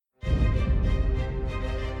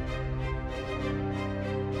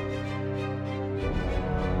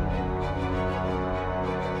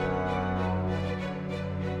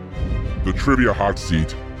The Trivia Hot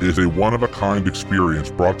Seat is a one-of-a-kind experience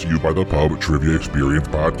brought to you by the Pub Trivia Experience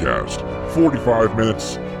Podcast. 45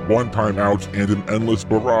 minutes, one time out, and an endless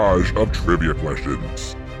barrage of trivia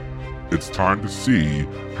questions. It's time to see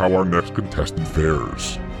how our next contestant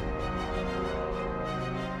fares.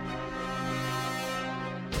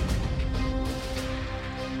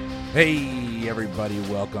 Hey everybody,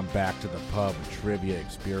 welcome back to the Pub Trivia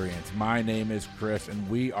Experience. My name is Chris and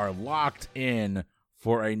we are locked in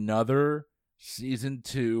for another Season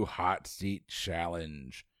 2 Hot Seat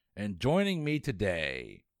Challenge. And joining me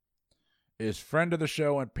today is friend of the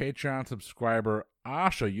show and Patreon subscriber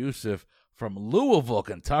Asha Yusuf from Louisville,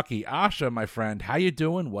 Kentucky. Asha, my friend, how you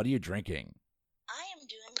doing? What are you drinking? I am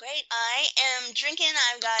doing great. I am drinking,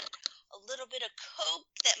 I've got a little bit of Coke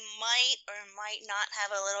that might or might not have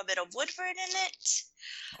a little bit of Woodford in it.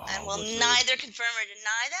 And will Woodford. neither confirm or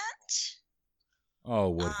deny that. Oh,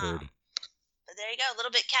 Woodford. But there you go, a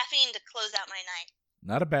little bit caffeine to close out my night.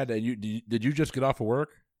 Not a bad day. Did you just get off of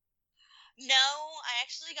work? No, I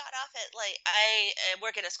actually got off at, I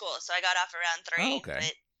work at a school, so I got off around 3. Oh, okay.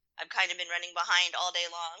 But I've kind of been running behind all day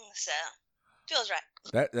long, so feels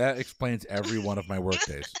right. That explains every one of my work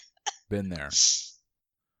days. Been there.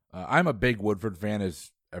 I'm a big Woodford fan,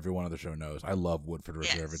 as everyone on the show knows. I love Woodford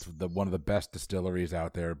Reserve. Yes. It's one of the best distilleries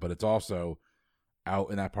out there, but it's also out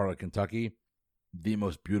in that part of Kentucky, the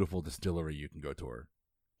most beautiful distillery you can go tour.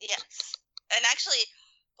 Yes. And actually,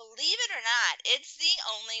 believe it or not, it's the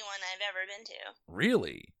only one I've ever been to.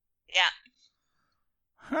 Really? Yeah.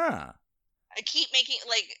 Huh. I keep making,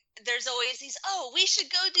 there's always these, we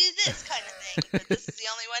should go do this kind of thing. But this is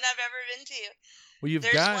the only one I've ever been to. Well,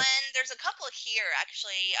 There's a couple here,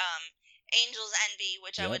 actually. Angel's Envy,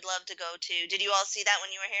 which I would love to go to. Did you all see that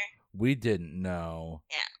when you were here? We didn't know.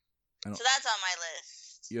 Yeah. So that's on my list.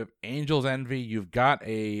 You have Angel's Envy. You've got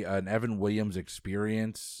an Evan Williams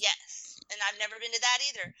Experience. Yes. And I've never been to that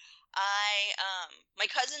either. My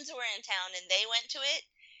cousins were in town and they went to it.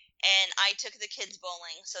 And I took the kids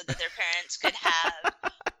bowling so that their parents could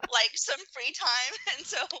have some free time, and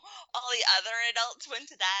so all the other adults went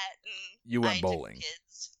to that. And you went I bowling. Took the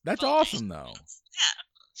kids That's bowling. awesome, though.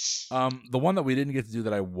 Yeah. The one that we didn't get to do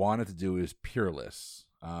that I wanted to do is Peerless.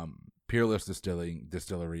 Peerless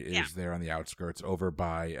Distillery is there on the outskirts, over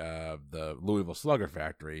by the Louisville Slugger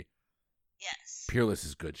Factory. Yes. Peerless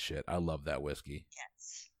is good shit. I love that whiskey.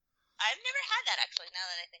 Yes. I've never had that, actually. Now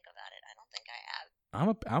that I think about it, I don't think I have.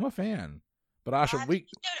 I'm a fan. But Asha,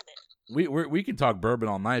 we we can talk bourbon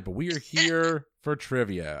all night, but we are here for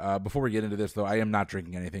trivia. Before we get into this, though, I am not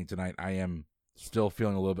drinking anything tonight. I am still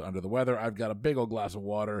feeling a little bit under the weather. I've got a big old glass of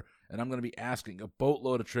water, and I'm going to be asking a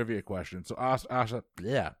boatload of trivia questions. So, Asha,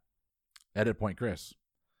 edit point Chris.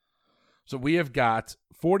 So we have got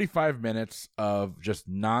 45 minutes of just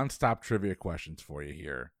nonstop trivia questions for you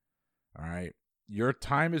here. All right. Your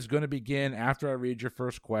time is going to begin after I read your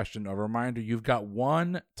first question. A reminder, you've got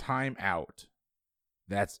one time out.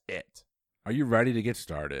 That's it. Are you ready to get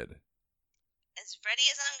started? As ready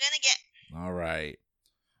as I'm going to get. All right.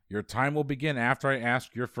 Your time will begin after I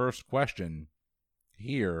ask your first question.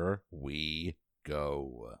 Here we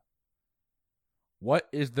go. What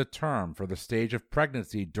is the term for the stage of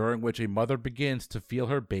pregnancy during which a mother begins to feel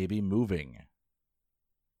her baby moving?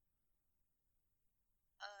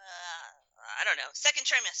 I don't know. Second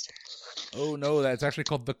trimester. Oh, no, that's actually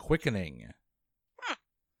called the quickening.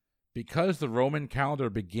 Because the Roman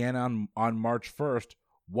calendar began on March 1st,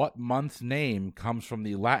 what month's name comes from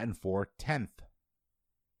the Latin for 10th?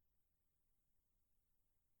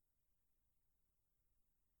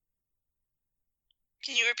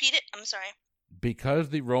 Can you repeat it? I'm sorry. Because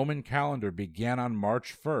the Roman calendar began on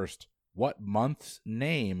March 1st, what month's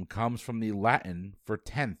name comes from the Latin for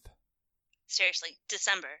 10th? Seriously,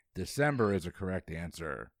 December. December is a correct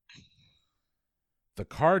answer. The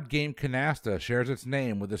card game canasta shares its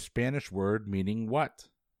name with a Spanish word meaning what?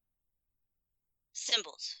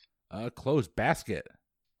 Symbols. A closed basket.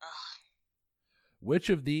 Ugh. Which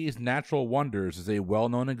of these natural wonders is a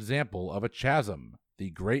well-known example of a chasm? The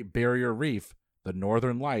Great Barrier Reef, the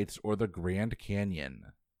Northern Lights, or the Grand Canyon?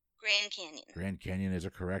 Grand Canyon. Grand Canyon is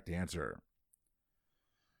a correct answer.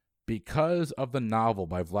 Because of the novel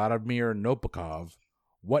by Vladimir Nabokov,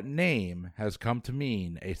 what name has come to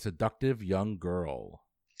mean a seductive young girl?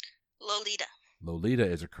 Lolita. Lolita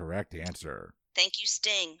is a correct answer. Thank you,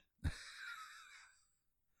 Sting.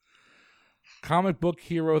 Comic book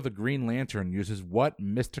hero the Green Lantern uses what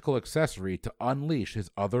mystical accessory to unleash his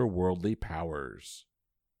otherworldly powers?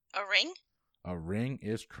 A ring? A ring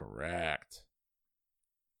is correct.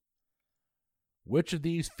 Which of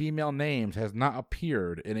these female names has not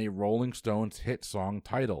appeared in a Rolling Stones hit song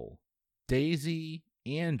title? Daisy,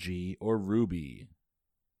 Angie, or Ruby?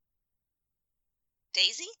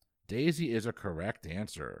 Daisy? Daisy is a correct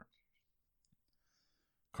answer.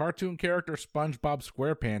 Cartoon character SpongeBob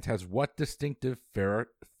SquarePants has what distinctive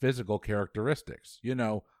physical characteristics? You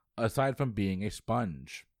know, aside from being a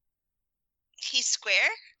sponge. He's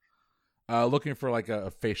square? Looking for like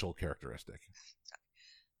a facial characteristic.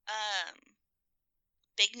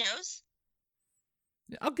 Big nose?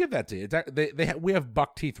 I'll give that to you. We have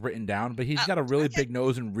buck teeth written down, but he's got a really big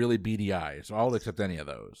nose and really beady eyes, so I'll accept any of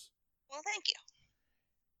those. Well, thank you.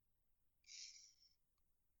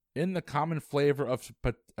 In the common flavor of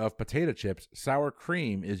potato chips, sour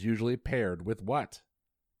cream is usually paired with what?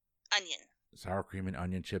 Onion. Sour cream and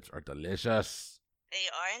onion chips are delicious. They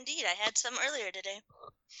are indeed. I had some earlier today.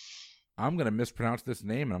 I'm going to mispronounce this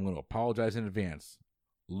name, and I'm going to apologize in advance.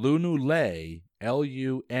 Lunulae,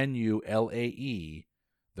 Lunulae,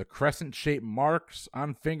 the crescent-shaped marks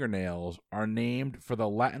on fingernails are named for the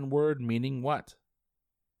Latin word meaning what?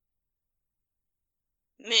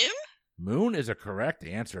 Moon? Moon is a correct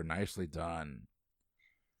answer. Nicely done.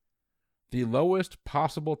 The lowest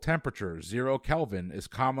possible temperature, 0 Kelvin, is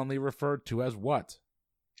commonly referred to as what?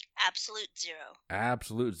 Absolute zero.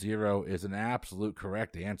 Absolute zero is an absolute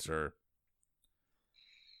correct answer.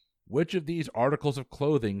 Which of these articles of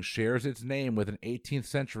clothing shares its name with an 18th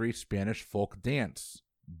century Spanish folk dance?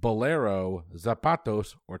 Bolero,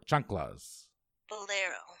 zapatos, or chanclas?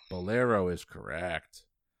 Bolero. Bolero is correct.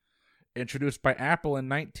 Introduced by Apple in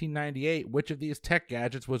 1998, which of these tech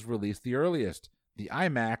gadgets was released the earliest? The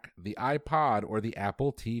iMac, the iPod, or the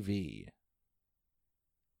Apple TV?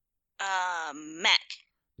 Mac.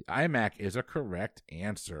 The iMac is a correct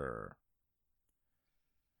answer.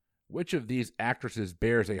 Which of these actresses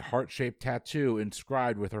bears a heart-shaped tattoo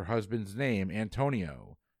inscribed with her husband's name,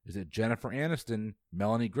 Antonio? Is it Jennifer Aniston,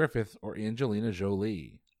 Melanie Griffith, or Angelina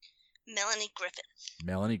Jolie? Melanie Griffith.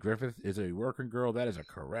 Melanie Griffith is a working girl. That is a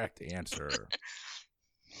correct answer.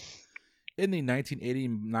 In the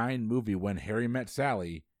 1989 movie When Harry Met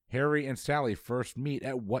Sally, Harry and Sally first meet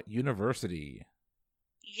at what university?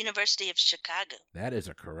 University of Chicago. That is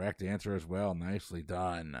a correct answer as well. Nicely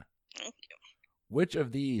done. Thank you. Which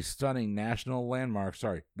of these stunning natural landmarks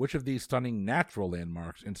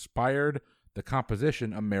inspired the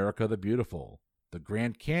composition America the Beautiful? The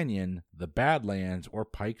Grand Canyon, the Badlands, or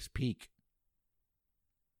Pikes Peak?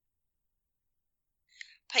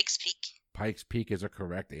 Pikes Peak. Pikes Peak is a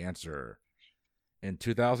correct answer. In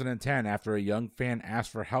 2010, after a young fan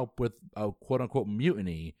asked for help with a quote-unquote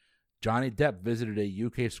mutiny, Johnny Depp visited a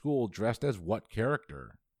UK school dressed as what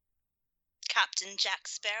character? Captain Jack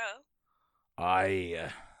Sparrow.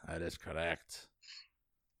 Aye, that is correct.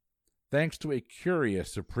 Thanks to a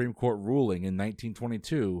curious Supreme Court ruling in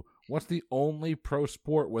 1922, what's the only pro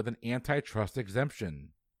sport with an antitrust exemption?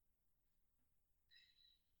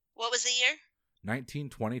 What was the year?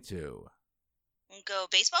 1922. Go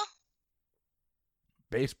baseball?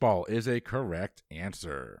 Baseball is a correct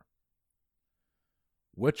answer.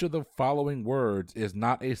 Which of the following words is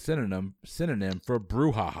not a synonym for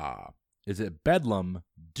brouhaha? Is it bedlam,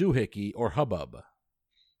 doohickey, or hubbub?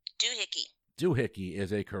 Doohickey. Doohickey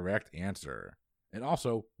is a correct answer. And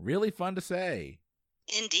also, really fun to say.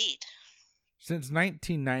 Indeed. Since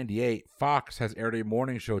 1998, Fox has aired a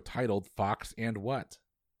morning show titled Fox and what?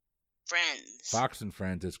 Friends. Fox and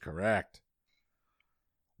Friends is correct.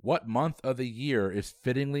 What month of the year is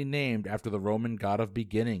fittingly named after the Roman god of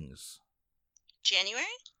beginnings? January?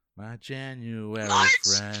 My January March?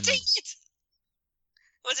 friend. Dang it.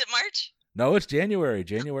 Was it March? No, it's January.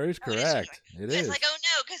 January is correct. It is. It's like, oh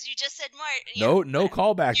no, because you just said March. No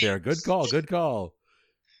call back there. Good call. Good call.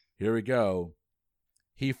 Here we go.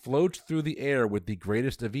 He floats through the air with the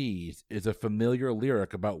greatest of ease is a familiar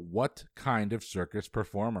lyric about what kind of circus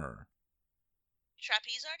performer?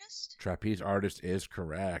 Trapeze artist? Trapeze artist is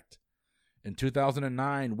correct. In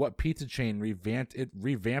 2009, what pizza chain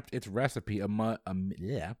revamped its recipe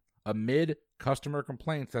amid customer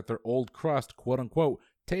complaints that their old crust, quote-unquote,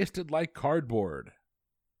 tasted like cardboard?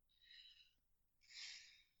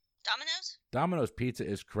 Domino's? Domino's Pizza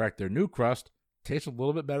is correct. Their new crust tastes a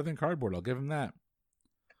little bit better than cardboard. I'll give them that.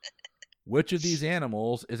 Which of these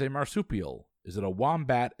animals is a marsupial? Is it a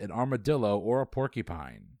wombat, an armadillo, or a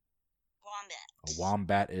porcupine? Wombat. A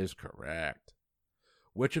wombat is correct.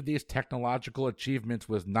 Which of these technological achievements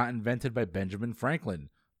was not invented by Benjamin Franklin?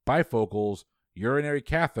 Bifocals, urinary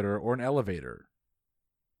catheter, or an elevator?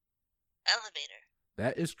 Elevator.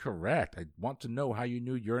 That is correct. I want to know how you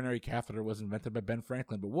knew urinary catheter was invented by Ben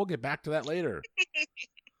Franklin, but we'll get back to that later.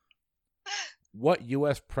 What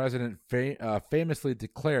U.S. president famously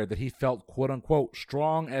declared that he felt, quote-unquote,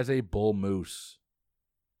 strong as a bull moose?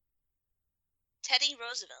 Teddy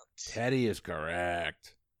Roosevelt. Teddy is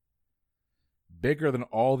correct. Bigger than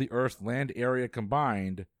all the Earth's land area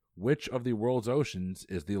combined, which of the world's oceans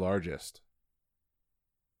is the largest?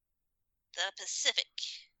 The Pacific.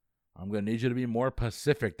 I'm going to need you to be more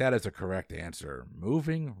Pacific. That is a correct answer.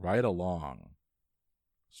 Moving right along.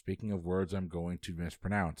 Speaking of words I'm going to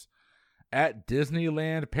mispronounce. At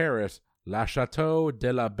Disneyland Paris, La Château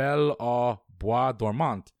de la Belle au Bois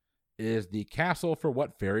Dormant is the castle for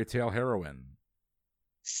what fairy tale heroine?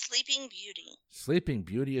 Sleeping Beauty. Sleeping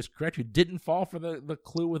Beauty is correct. You didn't fall for the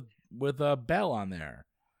clue with Belle on there.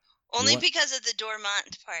 Only because of the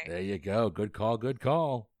Dormant part. There you go. Good call, good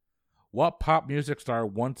call. What pop music star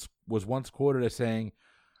was once quoted as saying,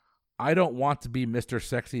 "I don't want to be Mr.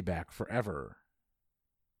 Sexy back forever"?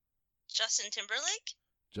 Justin Timberlake?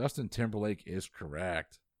 Justin Timberlake is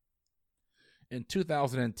correct. In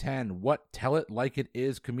 2010, what Tell It Like It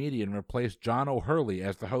Is comedian replaced John O'Hurley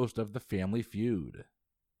as the host of The Family Feud?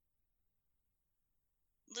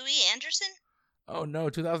 Louis Anderson? Oh no,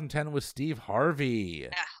 2010 was Steve Harvey.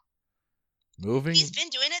 Moving. He's been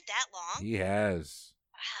doing it that long? He has.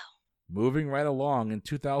 Wow. Moving right along, in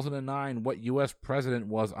 2009, what U.S. president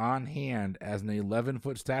was on hand as an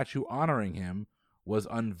 11-foot statue honoring him was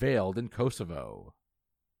unveiled in Kosovo?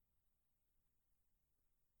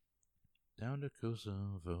 Down to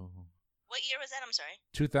Kosovo. What year was that? I'm sorry.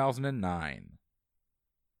 2009.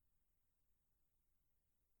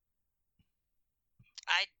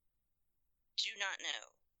 I do not know.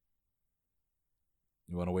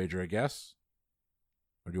 You want to wager a guess?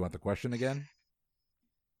 Or do you want the question again?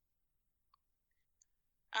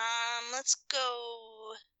 Let's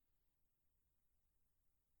go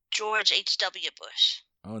George H.W. Bush.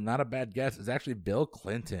 Oh, not a bad guess. It's actually Bill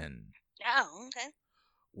Clinton. Oh, okay.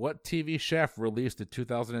 What TV chef released the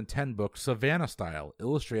 2010 book Savannah Style,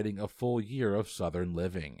 illustrating a full year of Southern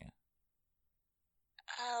living?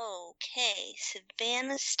 Okay,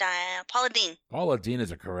 Savannah Style. Paula Deen. Paula Deen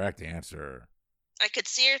is a correct answer. I could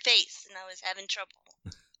see her face, and I was having trouble.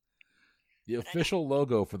 The official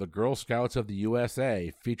logo for the Girl Scouts of the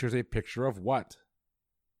USA features a picture of what?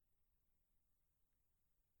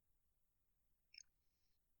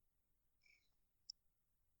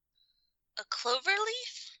 A clover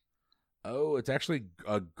leaf? Oh, it's actually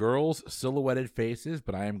a girl's silhouetted faces,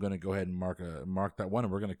 but I am going to go ahead and mark that one,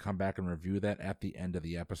 and we're going to come back and review that at the end of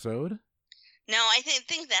the episode. No, I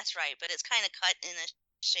think that's right, but it's kind of cut in a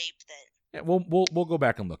shape that... Yeah, we'll go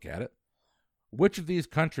back and look at it. Which of these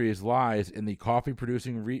countries lies in the coffee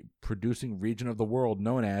producing region of the world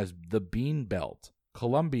known as the Bean Belt?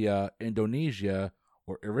 Colombia, Indonesia,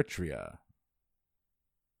 or Eritrea?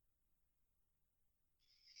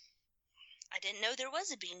 I didn't know there was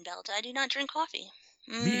a bean belt. I do not drink coffee.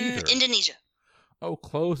 Me either. Indonesia. Oh,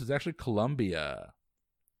 close. It's actually Colombia.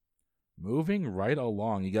 Moving right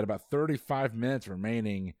along. You got about 35 minutes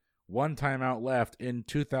remaining. One timeout left. In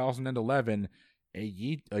 2011, a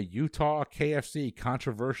Utah KFC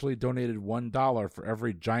controversially donated $1 for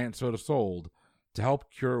every giant soda sold to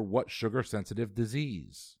help cure what sugar-sensitive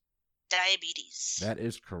disease? Diabetes. That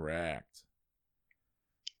is correct.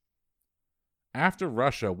 After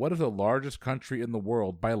Russia, what is the largest country in the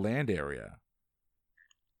world by land area?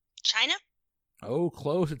 China? Oh,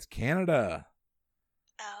 close. It's Canada.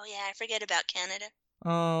 Oh, yeah, I forget about Canada.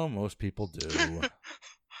 Oh, most people do.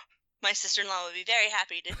 My sister-in-law would be very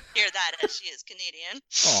happy to hear that as she is Canadian.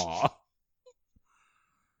 Aw.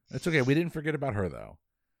 That's okay. We didn't forget about her, though.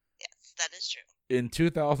 Yes, that is true. In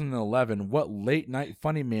 2011, what late-night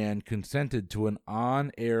funny man consented to an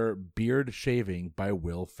on-air beard shaving by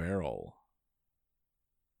Will Ferrell?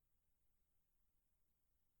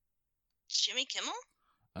 Jimmy Kimmel?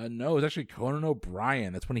 No, it was actually Conan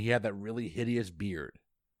O'Brien. That's when he had that really hideous beard.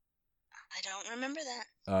 I don't remember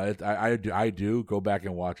that. I do go back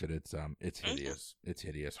and watch it. It's hideous. Mm-hmm. It's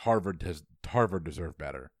hideous. Harvard deserved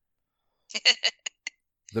better.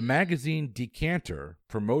 The magazine Decanter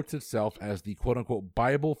promotes itself as the quote-unquote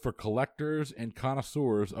Bible for collectors and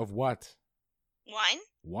connoisseurs of what? Wine?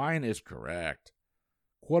 Wine is correct.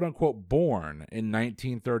 Quote-unquote born in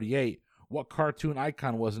 1938, what cartoon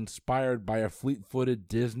icon was inspired by a fleet-footed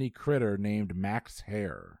Disney critter named Max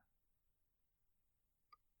Hare?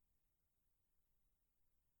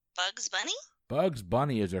 Bugs Bunny? Bugs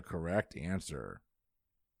Bunny is a correct answer.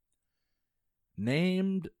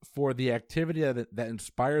 Named for the activity that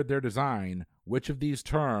inspired their design, which of these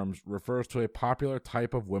terms refers to a popular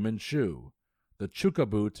type of women's shoe? The Chuka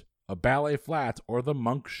boot, a ballet flat, or the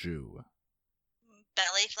monk shoe?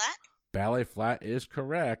 Ballet flat? Ballet flat is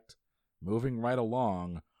correct. Moving right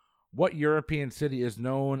along. What European city is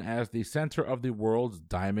known as the center of the world's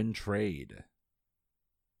diamond trade?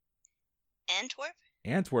 Antwerp?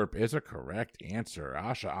 Antwerp is a correct answer.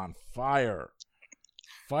 Asha on fire.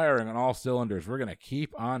 Firing on all cylinders. We're going to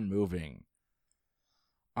keep on moving.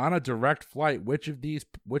 On a direct flight, which of these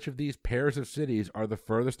pairs of cities are the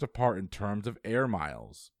furthest apart in terms of air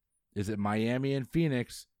miles? Is it Miami and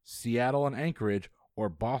Phoenix, Seattle and Anchorage, or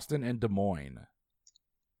Boston and Des Moines?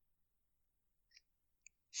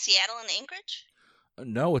 Seattle and Anchorage?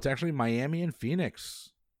 No, it's actually Miami and Phoenix.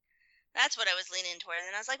 That's what I was leaning toward.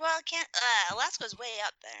 And I was like, well, I can't. Alaska's way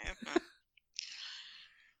up there.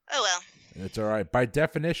 Oh, well. It's all right. By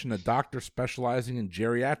definition, a doctor specializing in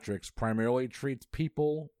geriatrics primarily treats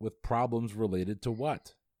people with problems related to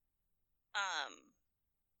what?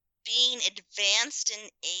 Being advanced in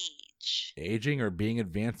age. Aging or being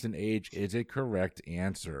advanced in age is a correct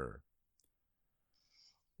answer.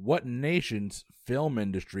 What nation's film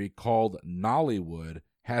industry, called Nollywood,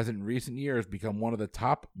 has in recent years become one of the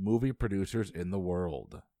top movie producers in the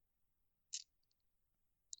world?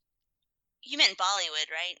 You meant Bollywood,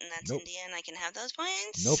 right? And that's Nope. India, and I can have those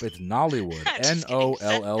points? Nope, it's Nollywood. I'm just kidding.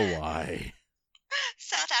 Nolly.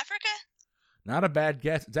 South Africa? Not a bad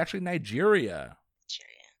guess. It's actually Nigeria.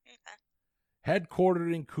 Okay.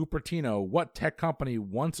 Headquartered in Cupertino, what tech company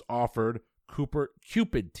once offered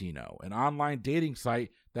Cupidtino, an online dating site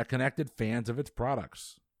that connected fans of its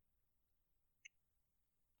products?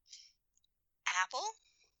 Apple?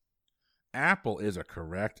 Apple is a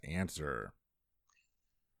correct answer.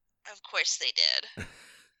 Of course they did.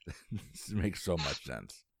 This makes so much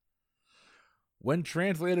sense. When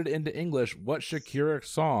translated into English, what Shakira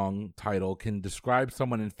song title can describe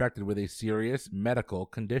someone infected with a serious medical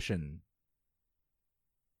condition?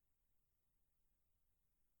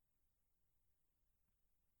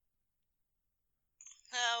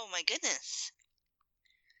 Oh my goodness.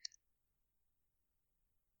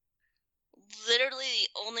 Literally the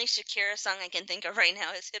only Shakira song I can think of right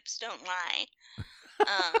now is Hips Don't Lie.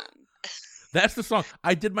 That's the song.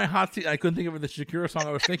 I did my hot seat. I couldn't think of the Shakira song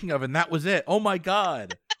I was thinking of, and that was it. Oh my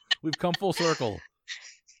God. We've come full circle.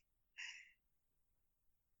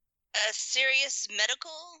 A serious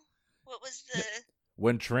medical? What was the...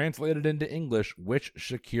 When translated into English, which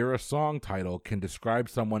Shakira song title can describe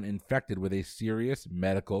someone infected with a serious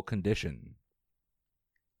medical condition?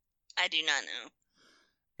 I do not know.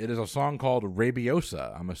 It is a song called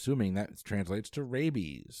Rabiosa. I'm assuming that translates to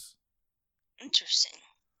rabies. Interesting.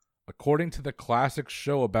 According to the classic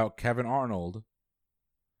show about Kevin Arnold,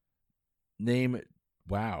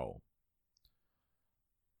 Wow.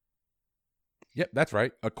 Yep, that's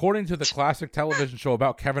right. According to the classic television show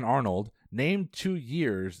about Kevin Arnold, name 2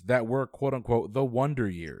 years that were, quote-unquote, the Wonder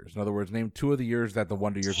Years. In other words, name 2 of the years that the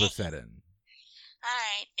Wonder Years was set in. All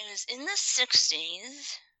right. It was in the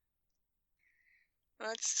 60s.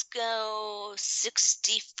 Let's go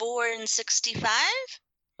 64 and 65.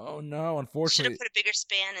 Oh, no, Should unfortunately. have put a bigger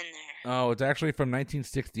span in there. Oh, it's actually from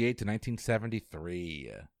 1968 to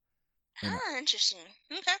 1973. Ah, interesting.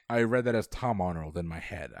 Okay. I read that as Tom Arnold in my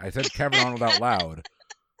head. I said Kevin Arnold out loud.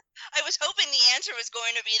 I was hoping the answer was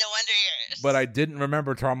going to be the Wonder Years. But I didn't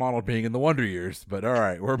remember Tom Arnold being in the Wonder Years. But all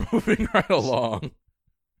right, we're moving right along.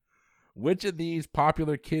 Which of these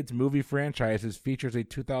popular kids' movie franchises features a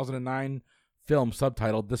 2009 film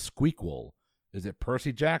subtitled The Squeakquel? Is it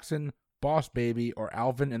Percy Jackson, Boss Baby, or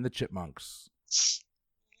Alvin and the Chipmunks?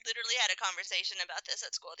 Literally had a conversation about this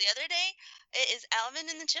at school the other day. It is Alvin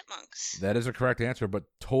and the Chipmunks. That is a correct answer, but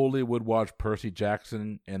totally would watch Percy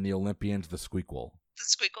Jackson and the Olympians, The Squeakquel. The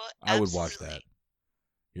Squeakquel? I would watch that.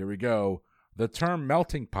 Here we go. The term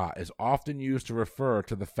melting pot is often used to refer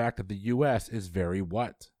to the fact that the U.S. is very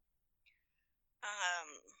what?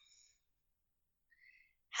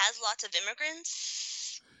 Has lots of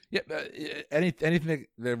immigrants. Yeah, anything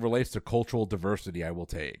that relates to cultural diversity, I will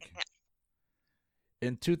take.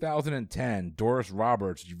 In 2010, Doris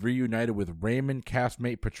Roberts reunited with Raymond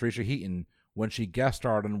castmate Patricia Heaton when she guest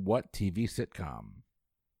starred on what TV sitcom?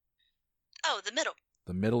 Oh, The Middle.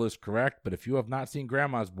 The Middle is correct, but if you have not seen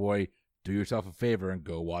Grandma's Boy, do yourself a favor and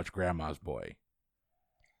go watch Grandma's Boy.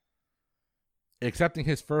 Accepting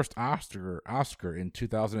his first Oscar in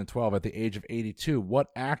 2012 at the age of 82, what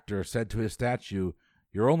actor said to his statue,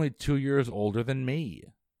 "You're only 2 years older than me"?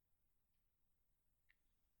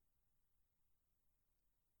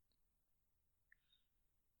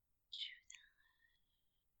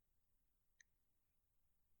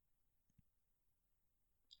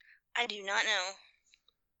 I do not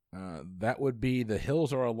know. That would be The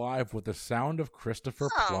Hills Are Alive with the Sound of Christopher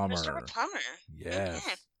Plummer. Christopher Plummer. Yes.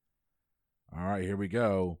 Okay. All right, here we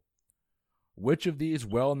go. Which of these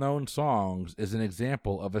well-known songs is an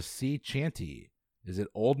example of a sea chanty? Is it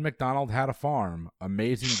Old MacDonald Had a Farm,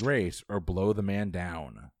 Amazing Grace, or Blow the Man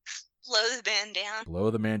Down? Blow the man down.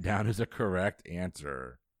 Blow the man down is a correct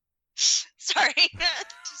answer. Sorry.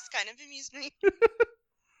 Just kind of amused me.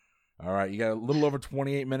 All right, you got a little over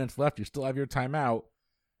 28 minutes left. You still have your timeout.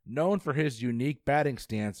 Known for his unique batting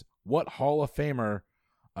stance, what Hall of Fame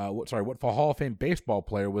baseball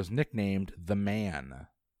player was nicknamed the Man?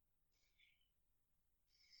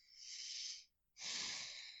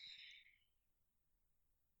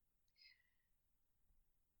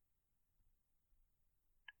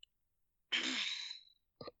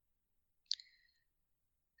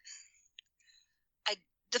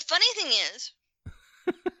 The funny thing is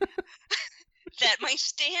that my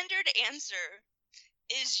standard answer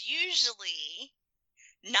is usually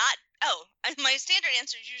not. My standard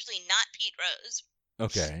answer is usually not Pete Rose.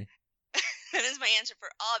 Okay. That is my answer for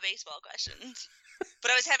all baseball questions.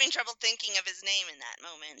 But I was having trouble thinking of his name in that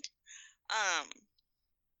moment.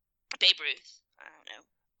 Babe Ruth. I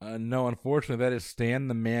don't know. No, unfortunately, that is Stan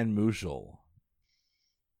the Man Musial.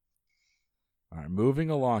 All right, moving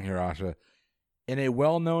along here, Asha. In a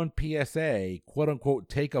well-known PSA, quote-unquote,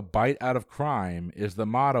 take a bite out of crime is the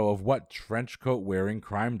motto of what trench-coat-wearing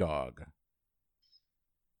crime dog?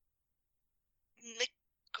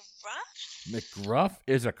 McGruff? McGruff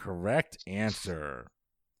is a correct answer.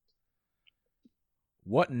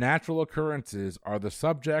 What natural occurrences are the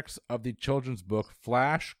subjects of the children's book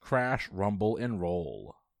Flash, Crash, Rumble, and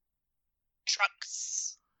Roll?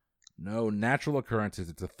 Trucks. No, natural occurrences.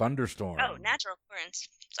 It's a thunderstorm. Oh, natural occurrence.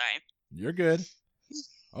 Sorry. You're good.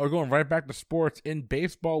 Oh, we're going right back to sports. In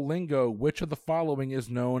baseball lingo, which of the following is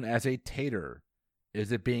known as a tater?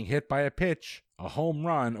 Is it being hit by a pitch, a home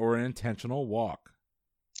run, or an intentional walk?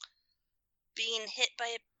 Being hit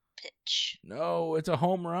by a pitch. No, it's a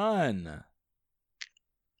home run.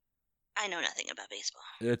 I know nothing about baseball.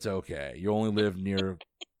 It's okay. You only live near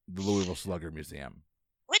the Louisville Slugger Museum.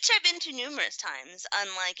 Which I've been to numerous times,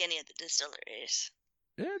 unlike any of the distilleries.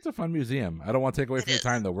 Yeah, it's a fun museum. I don't want to take away from your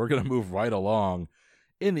time, though. We're going to move right along.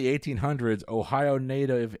 In the 1800s, Ohio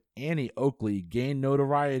native Annie Oakley gained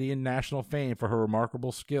notoriety and national fame for her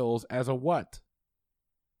remarkable skills as a what?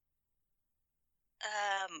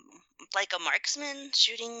 Like a marksman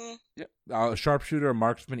shooting? Yep. A sharpshooter, a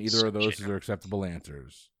marksman, either of those are acceptable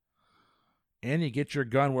answers. Annie, get your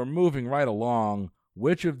gun. We're moving right along.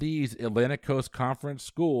 Which of these Atlantic Coast Conference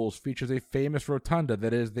schools features a famous rotunda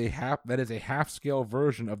that is a half-scale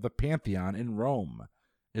version of the Pantheon in Rome?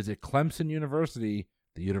 Is it Clemson University,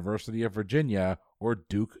 the University of Virginia, or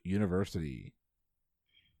Duke University?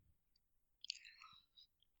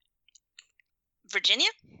 Virginia?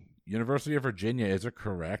 University of Virginia is a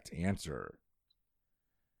correct answer.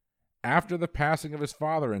 After the passing of his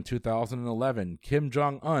father in 2011, Kim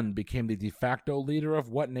Jong-un became the de facto leader of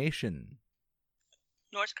what nation?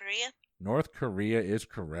 North Korea? North Korea is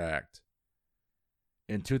correct.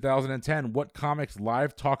 In 2010, what comic's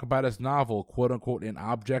live talk about his novel, quote-unquote, An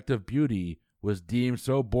Object of Beauty, was deemed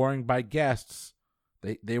so boring by guests,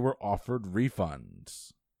 they were offered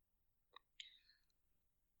refunds?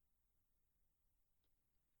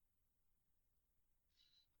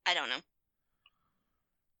 I don't know.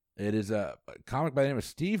 It is a comic by the name of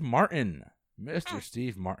Steve Martin. Mr.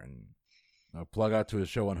 Steve Martin. Plug out to his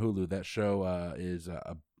show on Hulu. That show is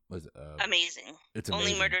amazing. It's amazing.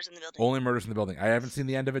 Only Murders in the Building. Only Murders in the Building. I haven't seen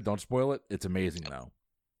the end of it. Don't spoil it. It's amazing, though.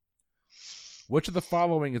 Which of the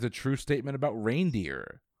following is a true statement about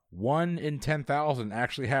reindeer? 1 in 10,000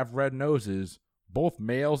 actually have red noses. Both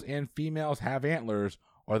males and females have antlers,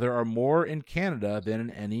 or there are more in Canada than in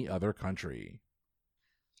any other country.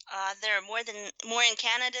 There are more in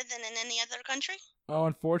Canada than in any other country? Oh,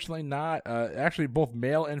 unfortunately not. Actually, both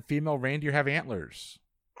male and female reindeer have antlers.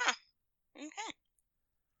 Huh. Okay.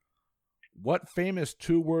 What famous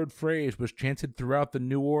two-word phrase was chanted throughout the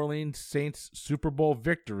New Orleans Saints Super Bowl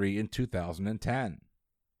victory in 2010?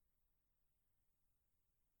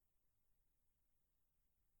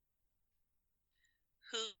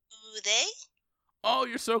 Who they? Oh,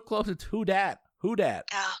 you're so close. It's who dat? Who dat?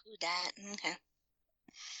 Oh, who dat? Okay.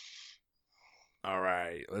 All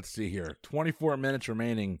right, let's see here. 24 minutes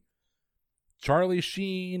remaining. Charlie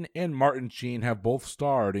Sheen and Martin Sheen have both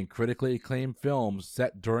starred in critically acclaimed films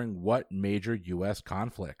set during what major U.S.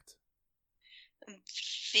 conflict?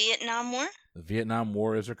 Vietnam War? The Vietnam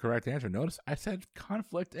War is a correct answer. Notice I said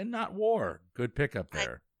conflict and not war. Good pickup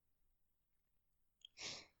there.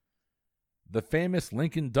 The famous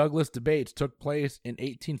Lincoln-Douglas debates took place in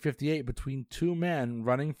 1858 between two men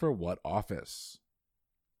running for what office?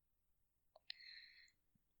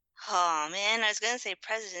 Oh, man, I was going to say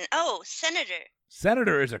president. Oh, senator.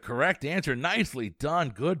 Senator is a correct answer. Nicely done.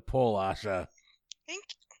 Good pull, Asha. Thank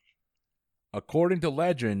you. According to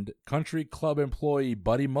legend, country club employee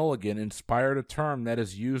Buddy Mulligan inspired a term that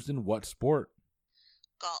is used in what sport?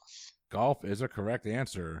 Golf. Golf is a correct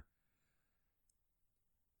answer.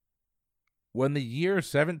 When the year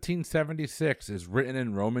 1776 is written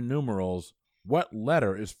in Roman numerals, what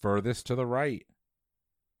letter is furthest to the right?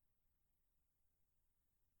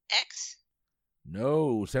 X?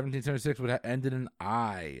 No, 1776 would have ended in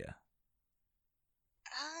I.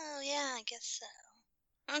 Oh, yeah, I guess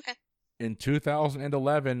so. Okay. In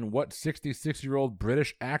 2011, what 66-year-old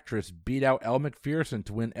British actress beat out Elle Macpherson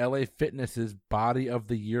to win LA Fitness's Body of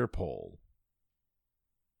the Year poll?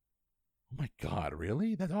 Oh my God,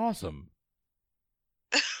 really? That's awesome.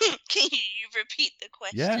 Can you repeat the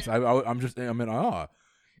question? Yes, I'm in awe.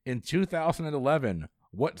 In 2011,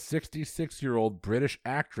 what 66-year-old British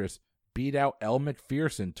actress beat out Elle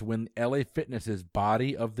Macpherson to win LA Fitness's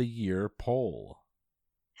Body of the Year poll?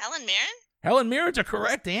 Helen Mirren? Helen Mirren's a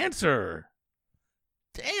correct answer.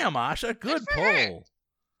 Damn, Asha, good for her. poll.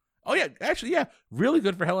 Oh yeah, actually, yeah, really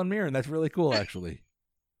good for Helen Mirren. That's really cool, actually.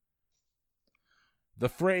 The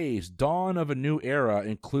phrase "dawn of a new era"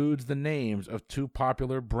 includes the names of two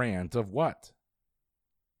popular brands of what?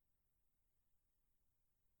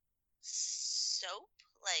 Soap?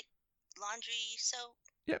 Like laundry soap?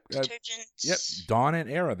 Yep. Detergent? Yep. Dawn and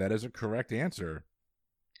era. That is a correct answer.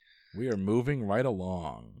 We are moving right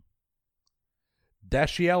along.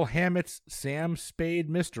 Dashiell Hammett's Sam Spade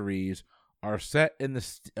Mysteries are set in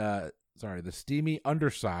the steamy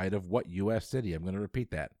underside of what U.S. city? I'm going to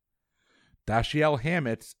repeat that. Dashiell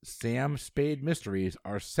Hammett's Sam Spade Mysteries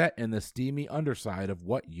are set in the steamy underside of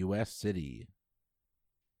what U.S. city?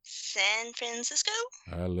 San Francisco?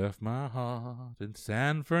 I left my heart in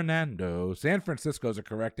San Fernando. San Francisco is a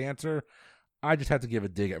correct answer. I just have to give a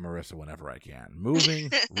dig at Marissa whenever I can.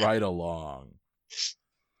 Moving right along.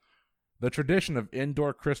 The tradition of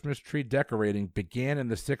indoor Christmas tree decorating began in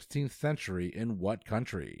the 16th century in what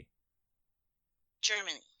country?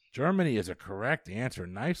 Germany. Germany is a correct answer.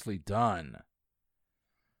 Nicely done.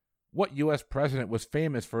 What U.S. president was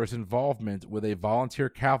famous for his involvement with a volunteer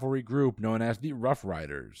cavalry group known as the Rough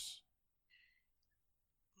Riders?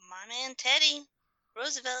 My man Teddy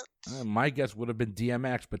Roosevelt. My guess would have been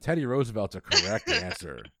DMX, but Teddy Roosevelt's a correct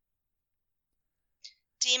answer.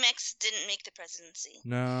 DMX didn't make the presidency.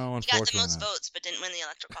 No, unfortunately. He got the most votes, but didn't win the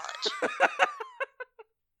electoral college.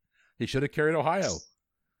 He should have carried Ohio.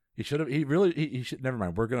 He should have. He should. Never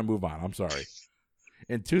mind. We're gonna move on. I'm sorry.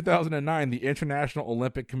 In 2009, the International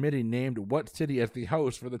Olympic Committee named what city as the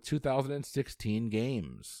host for the 2016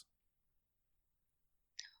 Games?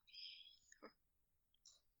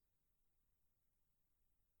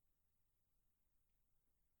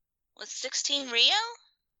 Was 16 Rio?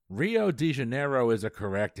 Rio de Janeiro is a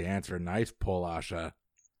correct answer. Nice pull, Asha.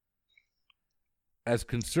 As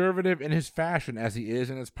conservative in his fashion as he is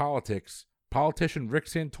in his politics, politician Rick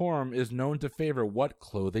Santorum is known to favor what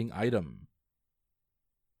clothing item?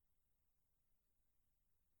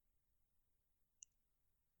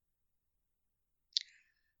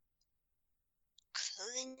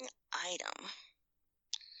 Clothing item.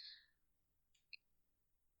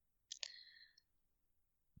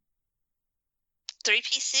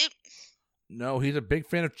 Three-piece suit? No, he's a big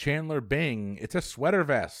fan of Chandler Bing. It's a sweater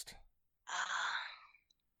vest.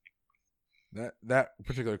 That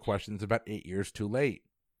particular question is about 8 years too late.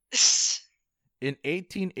 In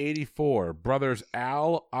 1884, brothers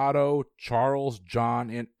Al, Otto, Charles,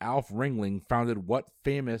 John, and Alf Ringling founded a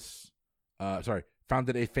famous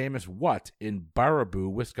what in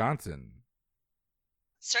Baraboo, Wisconsin?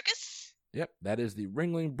 Circus? Yep, that is the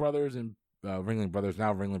Ringling Brothers and Ringling Brothers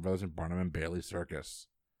and Barnum and Bailey Circus.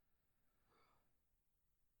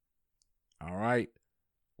 All right.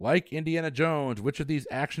 Like Indiana Jones, which of these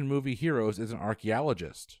action movie heroes is an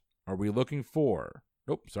archaeologist? Are we looking for...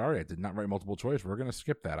 Nope, sorry, I did not write multiple choice. We're going to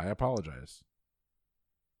skip that. I apologize.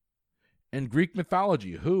 In Greek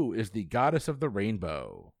mythology, who is the goddess of the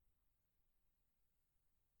rainbow?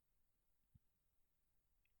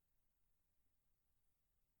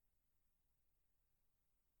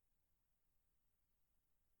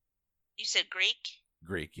 You said Greek?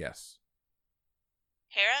 Greek, yes.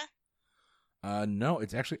 Hera? No,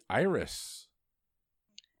 it's actually Iris.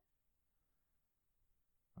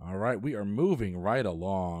 All right, we are moving right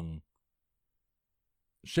along.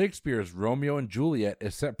 Shakespeare's Romeo and Juliet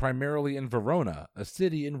is set primarily in Verona, a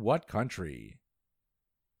city in what country?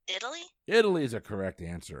 Italy? Italy is a correct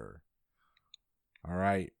answer. All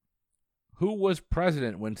right. Who was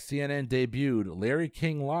president when CNN debuted Larry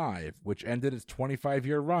King Live, which ended its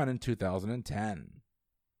 25-year run in 2010?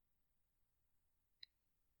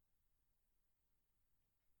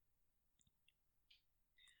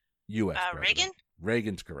 U.S. president. Reagan?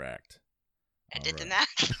 Reagan's correct. I All did the right.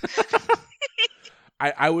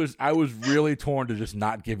 math. I was really torn to just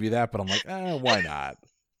not give you that, but I'm like, why not?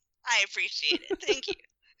 I appreciate it. Thank you.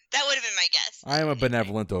 That would have been my guess. I am a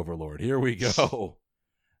benevolent overlord. Here we go.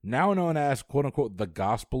 Now known as, quote unquote, the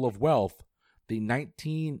Gospel of Wealth, the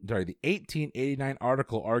 1889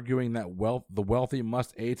 article arguing that the wealthy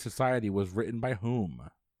must aid society was written by whom?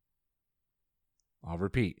 I'll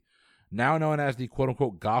repeat. Now known as the, quote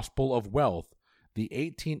unquote, Gospel of Wealth, the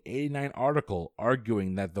 1889 article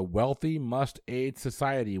arguing that the wealthy must aid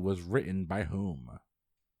society was written by whom?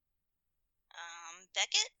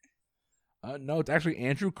 Beckett? No, it's actually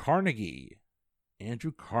Andrew Carnegie.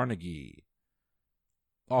 Andrew Carnegie.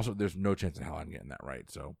 Also, there's no chance in hell I'm getting that right,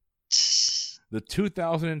 so. The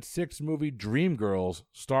 2006 movie Dreamgirls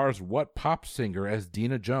stars what pop singer as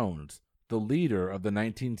Dina Jones, the leader of the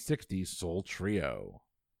 1960s soul trio?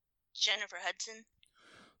 Jennifer Hudson.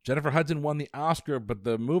 Jennifer Hudson won the Oscar, but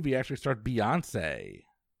the movie actually stars Beyonce.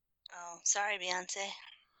 Oh, sorry, Beyonce.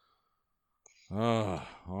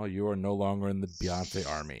 Oh, you are no longer in the Beyonce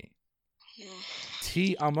army.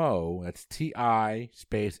 T-A-M-O, that's T-I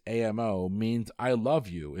space A-M-O, means I love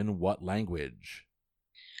you in what language?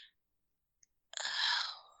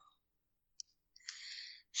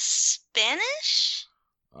 Spanish?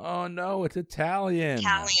 Oh, no, it's Italian.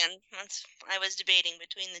 Italian. I was debating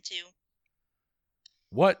between the two.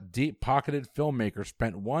 What deep-pocketed filmmaker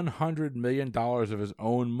spent $100 million of his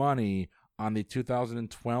own money on the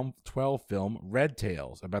 2012 film Red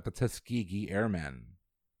Tails about the Tuskegee Airmen?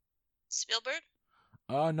 Spielberg?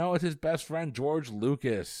 No, it's his best friend, George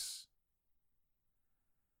Lucas.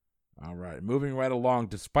 All right, moving right along.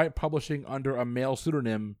 Despite publishing under a male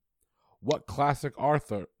pseudonym, what classic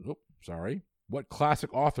author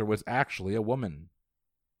was actually a woman?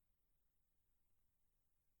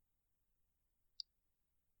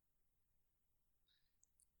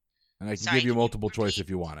 And I can give you multiple choice if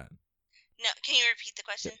you want it. No, can you repeat the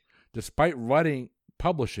question? Despite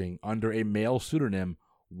publishing under a male pseudonym,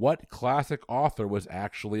 what classic author was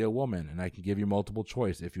actually a woman? And I can give you multiple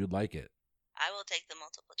choice if you'd like it. I will take the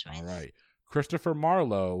multiple choice. All right. Christopher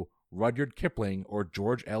Marlowe, Rudyard Kipling, or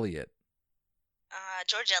George Eliot?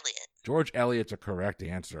 George Eliot. George Eliot's a correct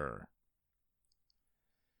answer.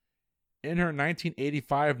 In her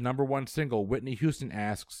 1985 number one single, Whitney Houston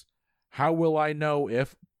asks, how will I know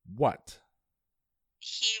if what?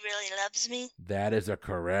 He really loves me. That is a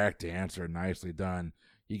correct answer. Nicely done.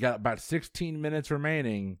 You got about 16 minutes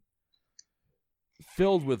remaining.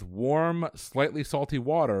 Filled with warm, slightly salty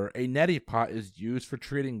water, a neti pot is used for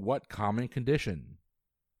treating what common condition?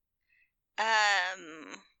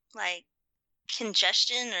 Like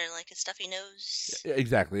congestion or like a stuffy nose?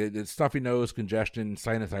 Exactly. It's stuffy nose, congestion,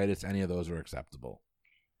 sinusitis, any of those are acceptable.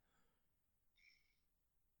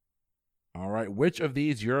 All right. Which of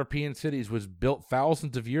these European cities was built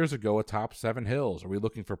thousands of years ago atop 7 hills? Are we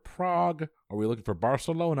looking for Prague? Are we looking for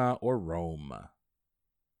Barcelona or Rome?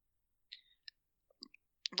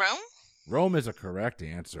 Rome? Rome is a correct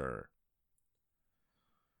answer.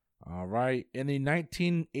 All right. In the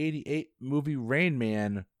 1988 movie Rain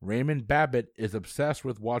Man, Raymond Babbitt is obsessed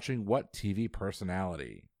with watching what TV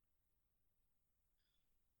personality?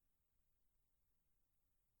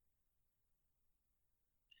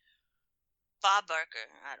 Bob Barker.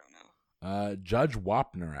 I don't know. Judge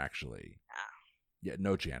Wapner, actually. Yeah,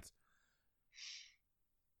 no chance.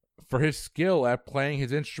 For his skill at playing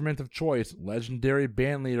his instrument of choice, legendary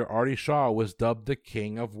bandleader Artie Shaw was dubbed the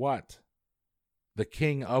King of what? The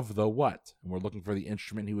King of the what? And we're looking for the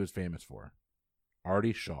instrument he was famous for.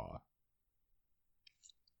 Artie Shaw.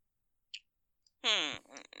 How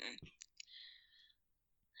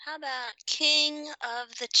about King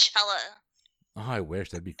of the Cello? Oh, I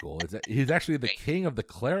wish. That'd be cool. He's actually the King of the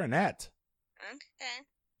Clarinet. Okay.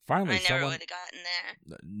 Finally, I never would have gotten there.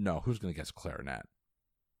 No, who's going to guess clarinet?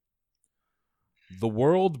 The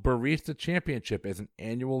World Barista Championship is an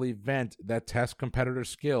annual event that tests competitor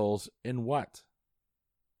skills in what?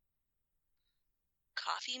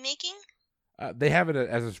 Coffee making? They have it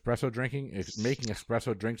as espresso drinking. It's making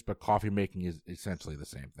espresso drinks, but coffee making is essentially the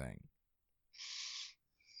same thing.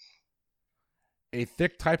 A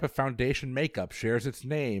thick type of foundation makeup shares its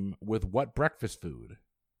name with what breakfast food?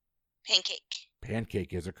 Pancake.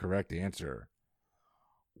 Pancake is a correct answer.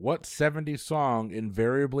 What 70s song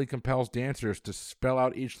invariably compels dancers to spell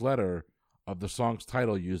out each letter of the song's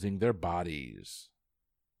title using their bodies?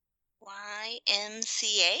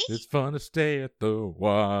 YMCA? It's fun to stay at the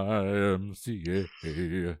YMCA.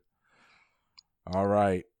 All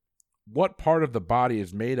right. What part of the body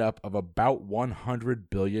is made up of about 100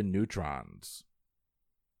 billion neutrons?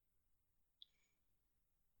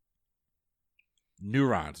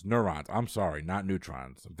 Neurons. I'm sorry, not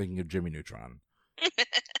neutrons. I'm thinking of Jimmy Neutron.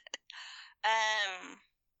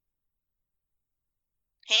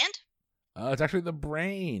 Hand? It's actually the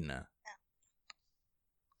brain.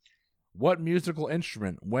 What musical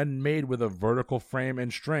instrument, when made with a vertical frame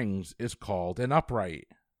and strings, is called an upright?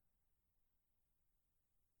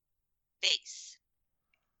 Bass.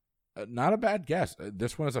 Not a bad guess.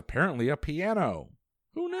 This one is apparently a piano.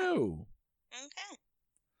 Who knew? Okay.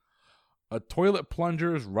 A toilet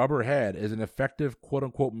plunger's rubber head is an effective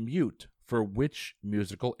quote-unquote mute for which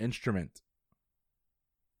musical instrument?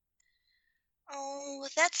 Oh,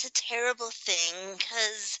 that's a terrible thing,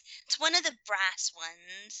 because it's one of the brass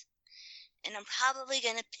ones, and I'm probably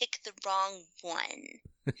going to pick the wrong one.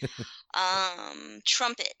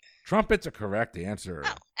 Trumpet. Trumpet's a correct answer.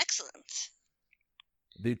 Oh, excellent.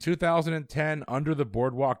 The 2010 Under the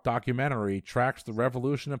Boardwalk documentary tracks the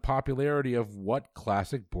revolution and popularity of what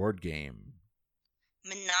classic board game?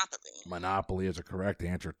 Monopoly. Monopoly is a correct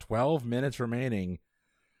answer. 12 minutes remaining.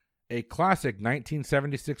 A classic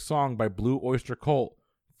 1976 song by Blue Oyster Cult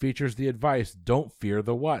features the advice, don't fear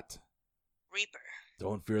the what? Reaper.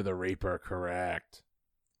 Don't fear the Reaper, correct.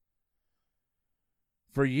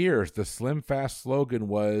 For years, the Slim Fast slogan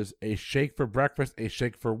was a shake for breakfast, a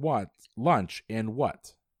shake for what? Lunch, and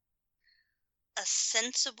what? A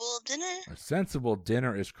sensible dinner? A sensible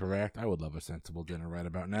dinner is correct. I would love a sensible dinner right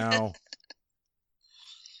about now.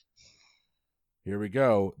 Here we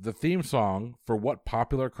go. The theme song for what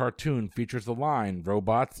popular cartoon features the line,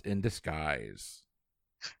 robots in disguise?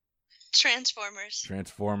 Transformers.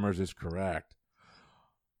 Transformers is correct.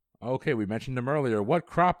 Okay, we mentioned him earlier. What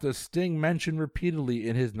crop does Sting mention repeatedly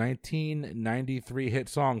in his 1993 hit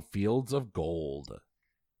song, Fields of Gold?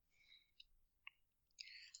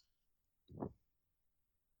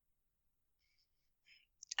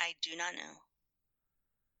 I do not know.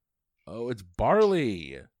 Oh, it's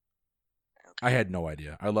barley. Okay. I had no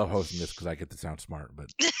idea. I love hosting this because I get to sound smart,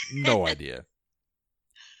 but no idea.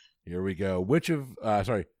 Here we go. What is ...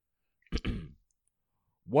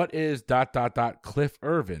 Cliff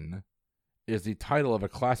Irvin is the title of a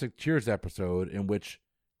classic Cheers episode in which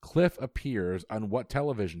Cliff appears on what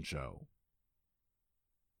television show?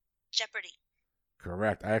 Jeopardy.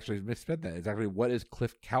 Correct. I actually misspelled that. It's actually what is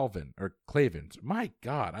Cliff Calvin or Clavins. My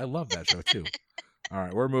God, I love that show too. All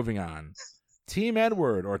right, we're moving on. Team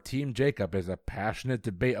Edward or Team Jacob is a passionate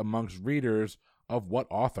debate amongst readers of what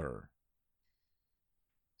author?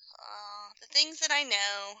 The things that I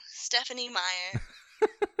know, Stephanie Meyer.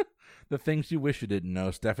 The things you wish you didn't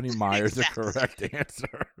know. Stephanie Meyer's Exactly. the correct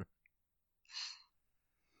answer.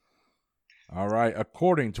 All right.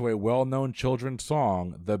 According to a well-known children's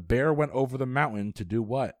song, the bear went over the mountain to do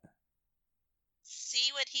what?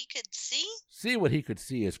 See what he could see? See what he could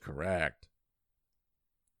see is correct.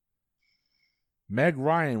 Meg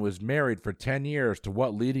Ryan was married for 10 years to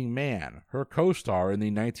what leading man? Her co-star in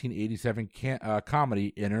the 1987 comedy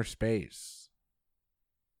Inner Space.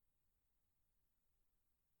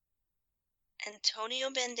 Antonio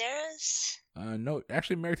Banderas? No,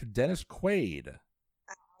 actually married to Dennis Quaid.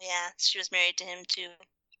 Oh, yeah, she was married to him too.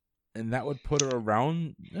 And that would put her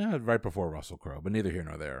around right before Russell Crowe, but neither here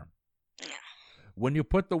nor there. Yeah. When you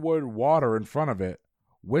put the word water in front of it,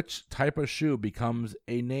 which type of shoe becomes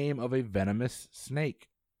a name of a venomous snake?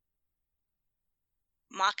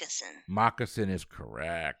 Moccasin. Moccasin is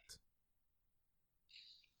correct.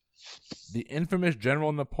 The infamous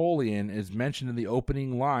General Napoleon is mentioned in the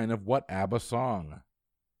opening line of what ABBA song?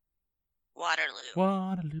 Waterloo.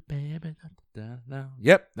 Waterloo, baby.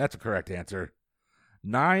 Yep, that's a correct answer.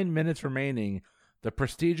 9 minutes remaining. The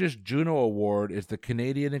prestigious Juno Award is the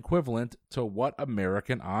Canadian equivalent to what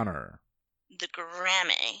American honor? The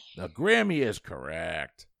Grammy. The Grammy is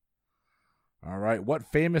correct. All right.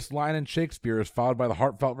 What famous line in Shakespeare is followed by the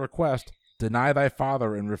heartfelt request, deny thy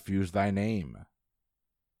father and refuse thy name?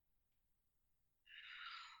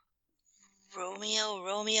 Romeo,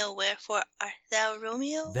 Romeo, wherefore art thou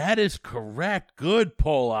Romeo? That is correct. Good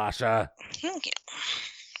pull, Asha. Thank you.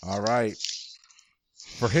 All right.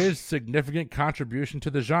 For his significant contribution to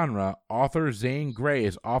the genre, author Zane Grey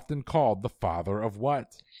is often called the father of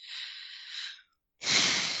what?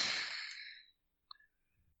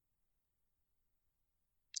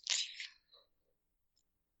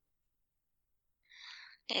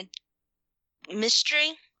 And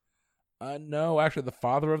mystery? No, actually, the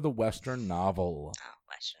father of the Western novel. Oh,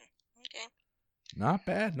 Western. Okay. Not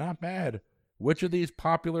bad, not bad. Which of these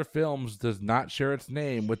popular films does not share its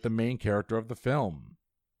name with the main character of the film?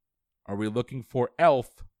 Are we looking for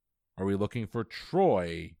Elf? Are we looking for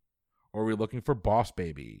Troy? Or are we looking for Boss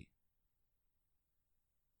Baby?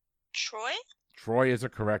 Troy? Troy is a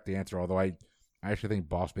correct answer, although I I actually think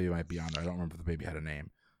Boss Baby might be on there. I don't remember if the baby had a name.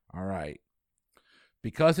 All right.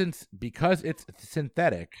 Because it's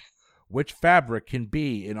synthetic, which fabric can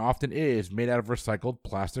be and often is made out of recycled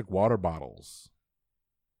plastic water bottles?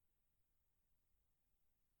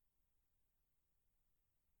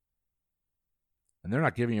 And they're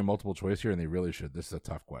not giving you multiple choice here, and they really should. This is a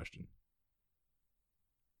tough question.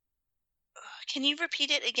 Can you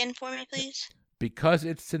repeat it again for me, please? Because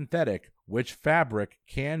it's synthetic, which fabric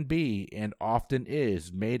can be and often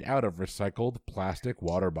is made out of recycled plastic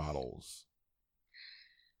water bottles?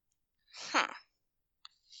 Huh.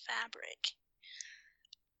 Fabric.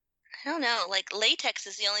 I don't know. Like, latex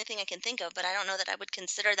is the only thing I can think of, but I don't know that I would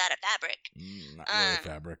consider that a fabric. Not really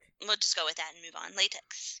fabric. We'll just go with that and move on.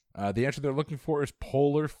 Latex. The answer they're looking for is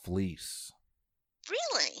polar fleece.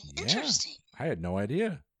 Really? Yeah. Interesting. I had no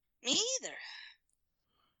idea. Me either.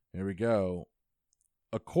 Here we go.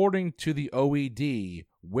 According to the OED,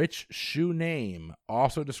 which shoe name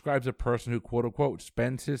also describes a person who, quote-unquote,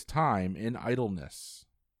 spends his time in idleness?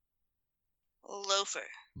 Loafer.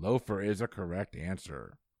 Loafer is a correct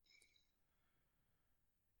answer.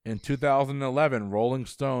 In 2011, Rolling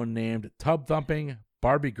Stone named Tub Thumping,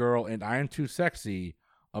 Barbie Girl, and I Am Too Sexy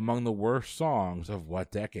among the worst songs of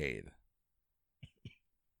what decade?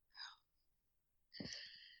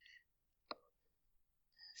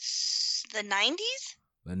 The 90s?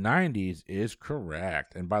 The 90s is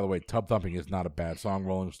correct. And by the way, Tub Thumping is not a bad song.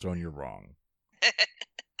 Rolling Stone, you're wrong.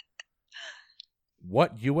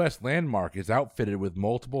 What U.S. landmark is outfitted with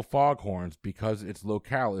multiple foghorns because its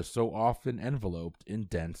locale is so often enveloped in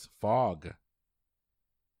dense fog?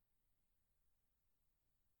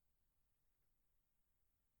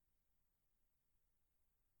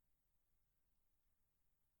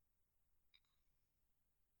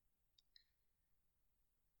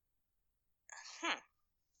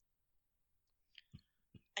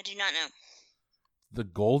 I do not know. The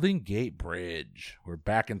Golden Gate Bridge. We're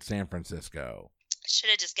back in San Francisco. I should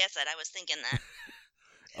have just guessed that. I was thinking that.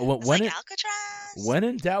 Alcatraz? When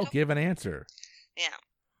in doubt, give an answer. Yeah.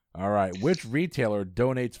 All right. Which retailer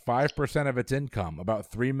donates 5% of its income,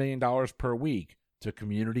 about $3 million per week, to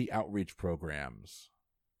community outreach programs?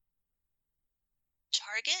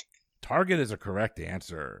 Target? Target is a correct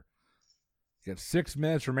answer. You got 6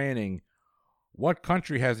 minutes remaining. What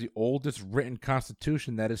country has the oldest written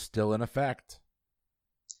constitution that is still in effect?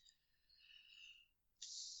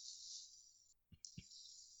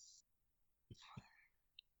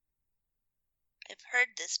 I've heard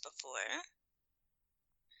this before.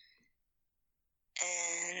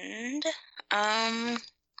 And,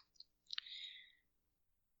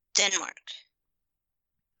 Denmark.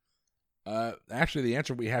 Actually, the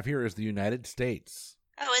answer we have here is the United States.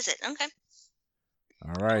 Oh, is it? Okay.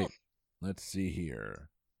 All right. Cool. Let's see here.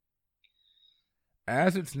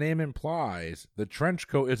 As its name implies, the trench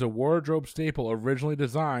coat is a wardrobe staple originally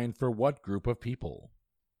designed for what group of people?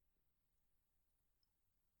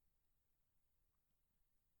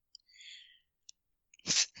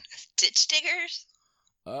 Ditch diggers?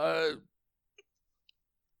 I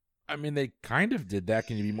mean, they kind of did that.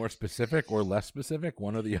 Can you be more specific or less specific?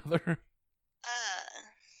 One or the other?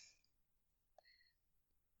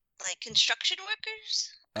 Like construction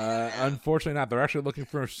workers? Unfortunately not. They're actually looking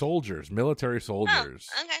for soldiers, military soldiers.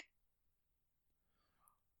 Oh, okay.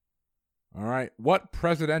 All right. What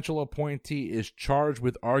presidential appointee is charged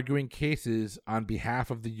with arguing cases on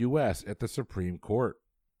behalf of the U.S. at the Supreme Court?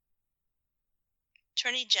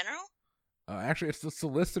 Attorney General? Actually, it's the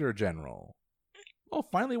Solicitor General. Oh,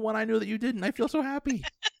 finally one I knew that you didn't. I feel so happy.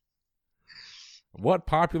 What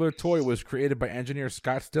popular toy was created by engineer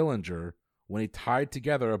Scott Stillinger when he tied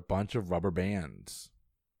together a bunch of rubber bands?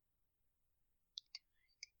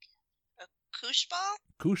 A koosh ball?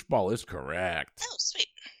 Koosh ball is correct. Oh, sweet.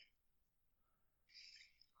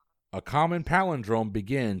 A common palindrome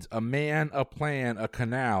begins a man, a plan, a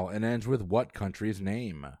canal, and ends with what country's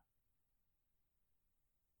name?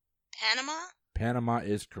 Panama? Panama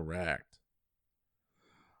is correct.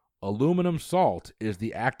 Aluminum salt is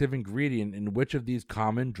the active ingredient in which of these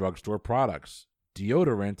common drugstore products?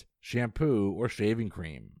 Deodorant, shampoo, or shaving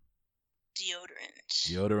cream? Deodorant.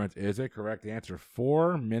 Deodorant is a correct answer.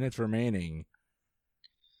 4 minutes remaining.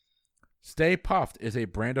 Stay Puft is a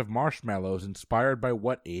brand of marshmallows inspired by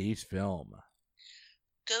what 80s film?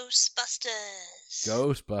 Ghostbusters.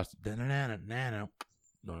 Ghostbusters.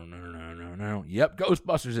 No. Yep,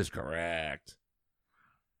 Ghostbusters is correct.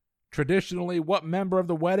 Traditionally, what member of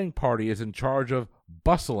the wedding party is in charge of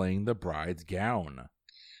bustling the bride's gown?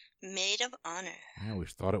 Maid of honor. I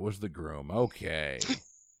always thought it was the groom. Okay.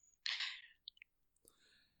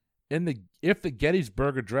 If the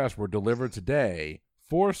Gettysburg Address were delivered today,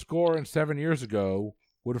 407 years ago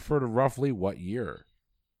would refer to roughly what year?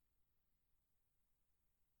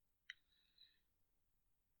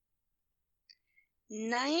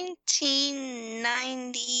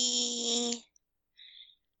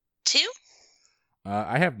 1992.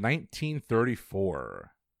 I have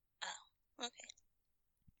 1934. Oh, okay.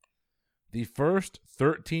 The first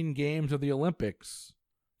 13 games of the Olympics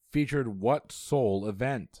featured what sole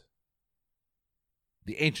event?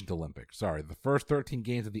 The ancient Olympics, sorry. The first 13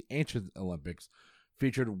 games of the ancient Olympics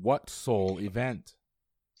featured what sole event?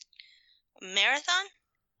 Marathon?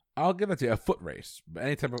 I'll give that to you. A foot race.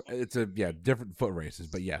 Any type of, different foot races,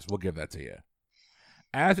 but yes, we'll give that to you.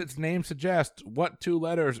 As its name suggests, what two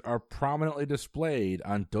letters are prominently displayed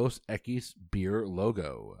on Dos Equis beer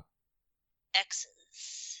logo?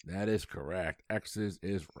 X's. That is correct. X's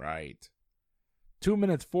is right. 2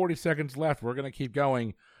 minutes, 40 seconds left. We're going to keep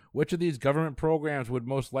going. Which of these government programs would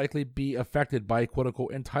most likely be affected by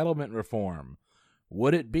quote-unquote entitlement reform?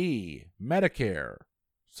 Would it be Medicare,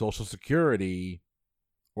 Social Security,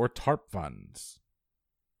 or TARP funds?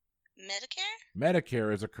 Medicare?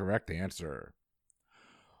 Medicare is a correct answer.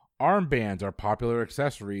 Armbands are popular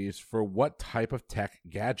accessories for what type of tech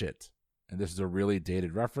gadget? And this is a really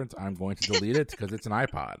dated reference. I'm going to delete it because it's an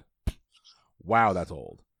iPod. Wow, that's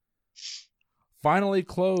old. Finally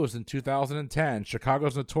closed in 2010,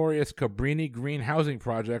 Chicago's notorious Cabrini Green housing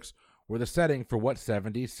projects were the setting for what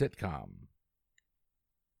 70s sitcom?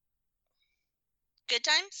 Good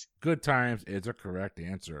Times? Good Times is a correct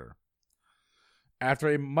answer. After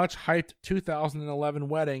a much-hyped 2011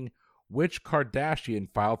 wedding, which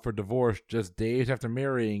Kardashian filed for divorce just days after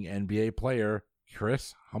marrying NBA player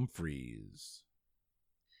Chris Humphries?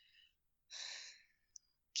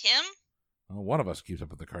 Kim? Well, one of us keeps up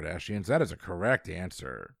with the Kardashians. That is a correct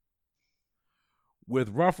answer. With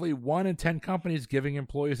roughly 1 in 10 companies giving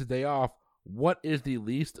employees a day off, what is the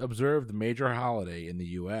least observed major holiday in the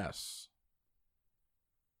U.S.?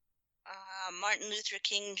 Martin Luther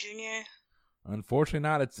King Jr. Unfortunately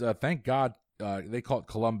not. It's, thank God, they call it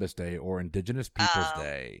Columbus Day or Indigenous Peoples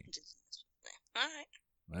Day. All right.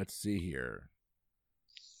 Let's see here.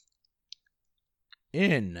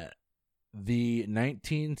 In the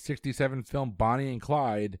 1967 film Bonnie and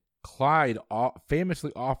Clyde, Clyde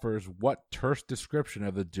famously offers what terse description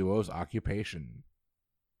of the duo's occupation?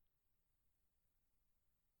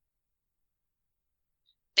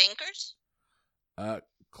 Bankers?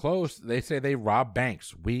 Close. They say they rob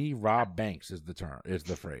banks. We rob banks is the term, is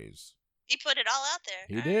the phrase. He put it all out there.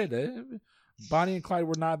 He all did. Right. Bonnie and Clyde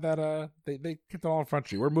were not that, they kept it all in front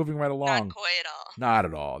of you. We're moving right along. Not quite at all. Not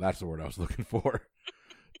at all. That's the word I was looking for.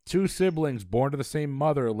 Two siblings born to the same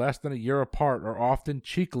mother less than a year apart are often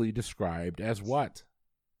cheekily described as what?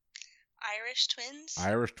 Irish twins?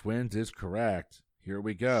 Irish twins is correct. Here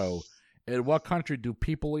we go. In what country do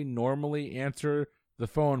people normally answer the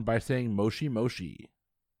phone by saying moshi moshi?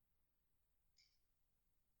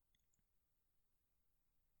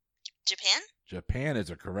 Japan? Japan is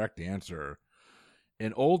a correct answer.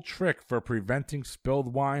 An old trick for preventing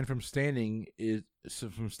spilled wine from staining is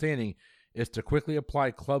to quickly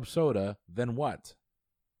apply club soda, then what?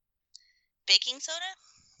 Baking soda?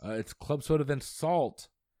 It's club soda, then salt.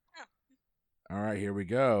 Oh. All right, here we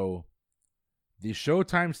go. The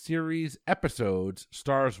Showtime series Episodes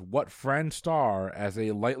stars what friend star as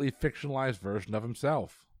a lightly fictionalized version of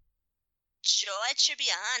himself? Joy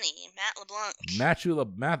Tribbiani, Matt LeBlanc.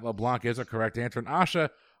 Matt LeBlanc is a correct answer. And Asha,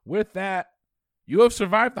 with that, you have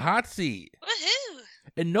survived the hot seat. Woohoo!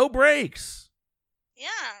 And no breaks. Yeah,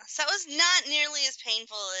 so that was not nearly as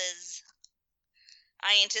painful as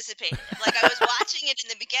I anticipated. Like, I was watching it in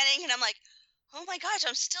the beginning, and I'm like, oh my gosh,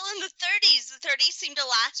 I'm still in the 30s. The 30s seem to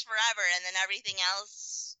last forever, and then everything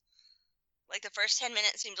else, like the first 10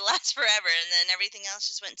 minutes seemed to last forever, and then everything else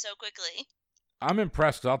just went so quickly. I'm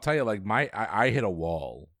impressed. I'll tell you, like, I hit a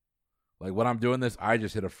wall. Like, when I'm doing this, I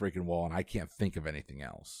just hit a freaking wall, and I can't think of anything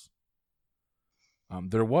else.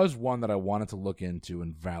 There was one that I wanted to look into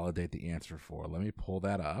and validate the answer for. Let me pull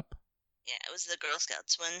that up. Yeah, it was the Girl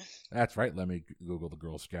Scouts one. That's right. Let me Google the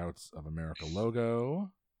Girl Scouts of America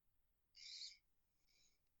logo.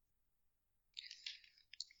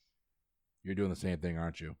 You're doing the same thing,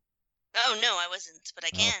 aren't you? Oh, no, I wasn't, but I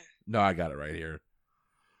can. No, I got it right here.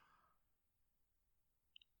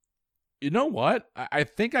 You know what? I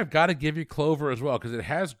think I've got to give you clover as well, because it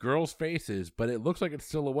has girls' faces, but it looks like it's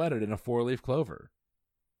silhouetted in a 4-leaf clover.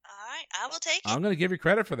 All right, I will take it. I'm going to give you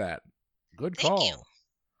credit for that. Good call. Thank you.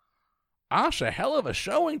 Asha, hell of a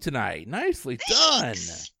showing tonight. Nicely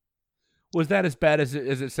Thanks. done. Was that as bad as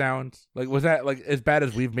it sounds? Like, was that like as bad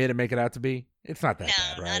as we've made it make it out to be? It's not that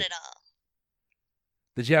bad, right? No, not at all.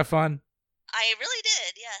 Did you have fun? I really did.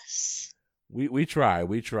 We try. It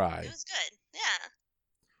was good. Yeah.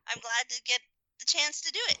 I'm glad to get the chance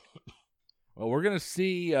to do it. Well, we're gonna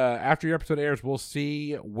see after your episode airs. We'll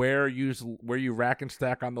see where you rack and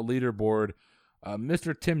stack on the leaderboard.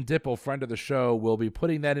 Mr. Tim Dipple, friend of the show, will be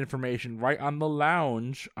putting that information right on the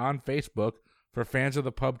lounge on Facebook for fans of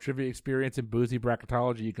the Pub Trivia Experience and Boozy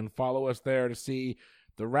Bracketology. You can follow us there to see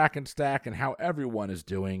the rack and stack and how everyone is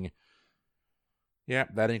doing. Yeah,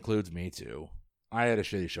 that includes me too. I had a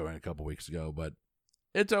shitty showing a couple weeks ago, but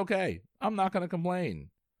it's okay. I'm not gonna complain.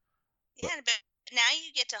 Yeah, but now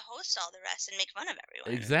you get to host all the rest and make fun of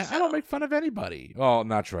everyone. Exactly. So. I don't make fun of anybody. Well,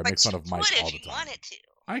 not true. I make fun of Mike all the time. If you wanted to.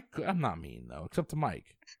 I'm not mean though, except to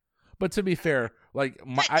Mike. But to be fair, like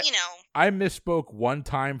you know, I misspoke one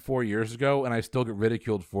time 4 years ago, and I still get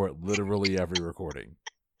ridiculed for it literally every recording.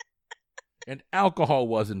 And alcohol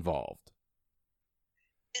was involved.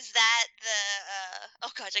 Is that the?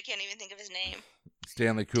 Oh gosh, I can't even think of his name.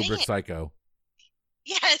 Stanley Kubrick Psycho.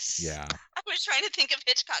 Yes. Yeah. I was trying to think of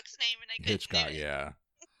Hitchcock's name, and I couldn't. Hitchcock. Yeah.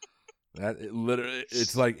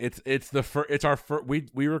 It's like it's our first.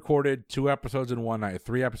 We recorded 2 episodes in one night,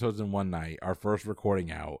 3 episodes in one night. Our first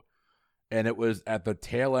recording out, and it was at the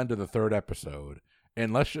tail end of the 3rd episode.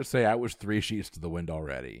 And let's just say I was 3 sheets to the wind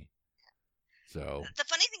already. So the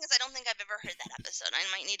funny thing is, I don't think I've ever heard that episode. I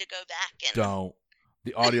might need to go back and. Don't.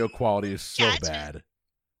 The audio quality is so Gotcha. bad.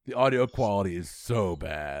 The audio quality is so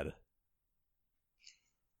bad.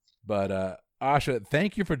 But Asha,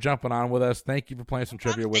 thank you for jumping on with us. Thank you for playing some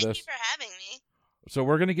trivia with us. Thank you for having me. So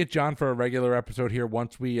we're going to get John for a regular episode here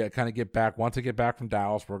once we kind of get back. Once I get back from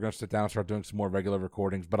Dallas, we're going to sit down and start doing some more regular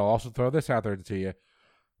recordings. But I'll also throw this out there to you.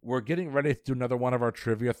 We're getting ready to do another one of our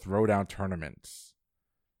Trivia Throwdown tournaments.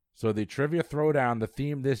 So the Trivia Throwdown, the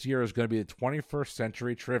theme this year is going to be the 21st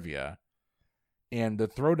Century Trivia. And the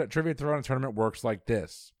Trivia Throwdown tournament works like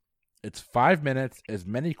this. It's 5 minutes, as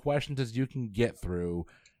many questions as you can get through,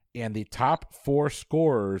 and the top 4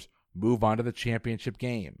 scorers move on to the championship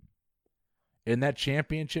game. In that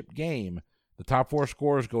championship game, the top 4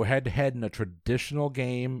 scorers go head-to-head in a traditional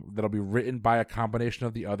game that'll be written by a combination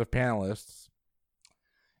of the other panelists,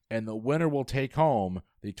 and the winner will take home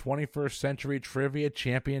the 21st Century Trivia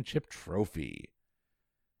Championship trophy.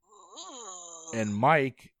 Ooh. And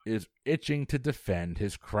Mike is itching to defend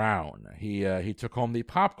his crown. He took home the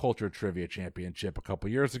Pop Culture Trivia Championship a couple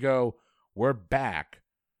years ago. We're back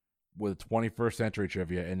with 21st Century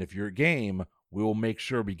Trivia, and if you're game, we will make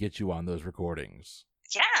sure we get you on those recordings.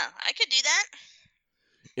 Yeah, I could do that.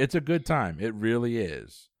 It's a good time. It really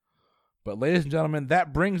is. But ladies and gentlemen,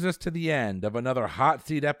 that brings us to the end of another hot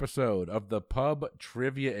seat episode of the Pub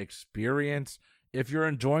Trivia Experience. If you're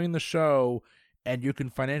enjoying the show and you can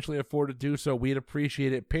financially afford to do so, we'd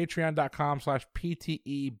appreciate it.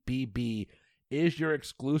 Patreon.com/PTEBB is your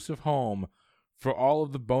exclusive home for all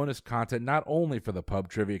of the bonus content, not only for the Pub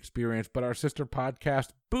Trivia Experience, but our sister podcast,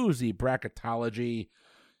 Boozy Bracketology.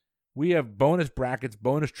 We have bonus brackets,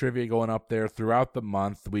 bonus trivia going up there throughout the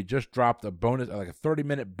month. We just dropped a bonus, like a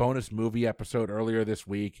 30-minute bonus movie episode earlier this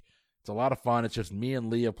week. It's a lot of fun. It's just me and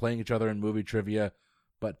Leah playing each other in movie trivia,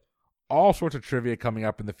 but all sorts of trivia coming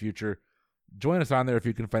up in the future. Join us on there if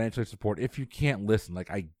you can financially support. If you can't listen, like,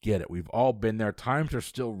 I get it. We've all been there. Times are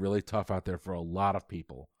still really tough out there for a lot of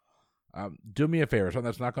people. Do me a favor, something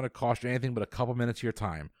that's not going to cost you anything but a couple minutes of your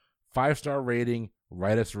time. 5-star rating,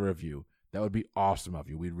 write us a review. That would be awesome of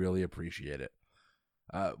you. We'd really appreciate it.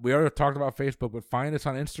 We already talked about Facebook, but find us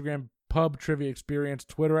on Instagram, Pub Trivia Experience,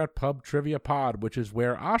 Twitter at Pub Trivia Pod, which is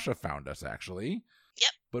where Asha found us, actually.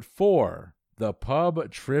 Yep. But for the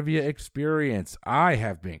Pub Trivia Experience, I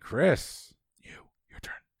have been Chris. Your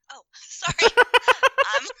turn. Oh, sorry.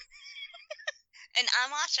 And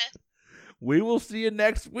I'm Asha. We will see you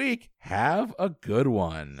next week. Have a good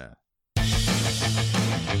one.